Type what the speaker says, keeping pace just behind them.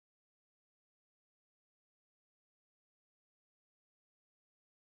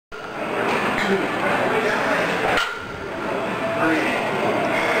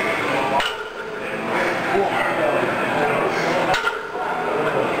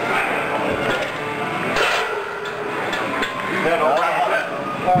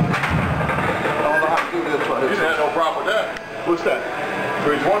What's that?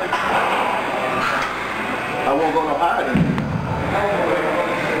 320. I won't go no higher than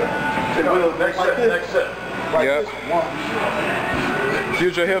that. Next set, next set. Like yep. This. 1.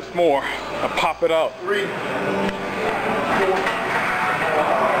 Use your hips more and pop it out. 3, 4, 5.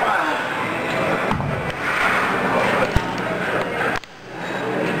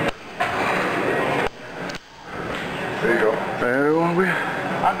 There you go. There we go.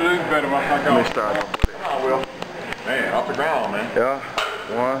 I do this better when I go. Let me start off with it. I will. Man, off the ground, man. Yeah.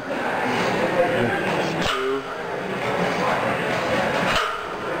 1, 2.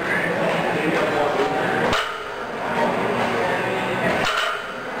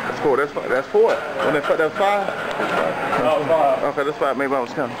 That's 4. That's 5. That's 4. When that's 5. That's 5. Oh, 5. Okay, that's 5. Maybe I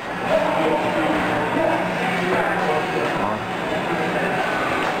was counting.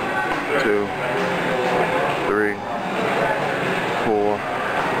 1, 2, 3, 4,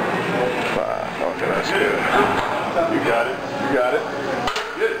 5. Okay, that's good. You got it. You got it.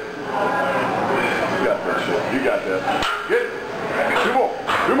 Get it. You got that shit. You got that. Get it. 2 more.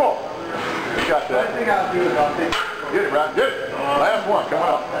 2 more. You got that. I think I'll do it. Get it, right? Get it. Last one. Come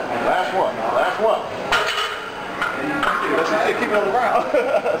on. Last one. Last one. Let's just keep it on the ground.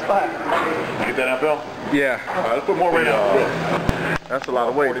 That's fine. Get that out, Bill? Yeah. All right, let's put more weight on. That's a lot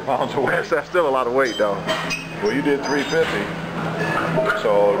of weight. 40 pounds of weight. That's still a lot of weight, though. Well, you did 350.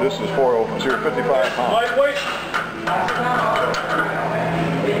 So this is 4 so you're 55 pounds. Lightweight.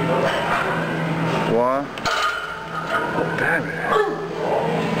 1. Damn it.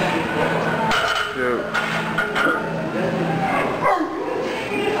 2.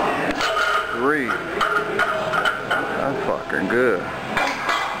 3. That's fucking good. 4.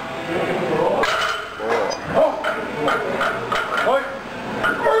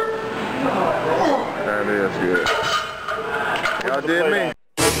 That is good. Y'all did me.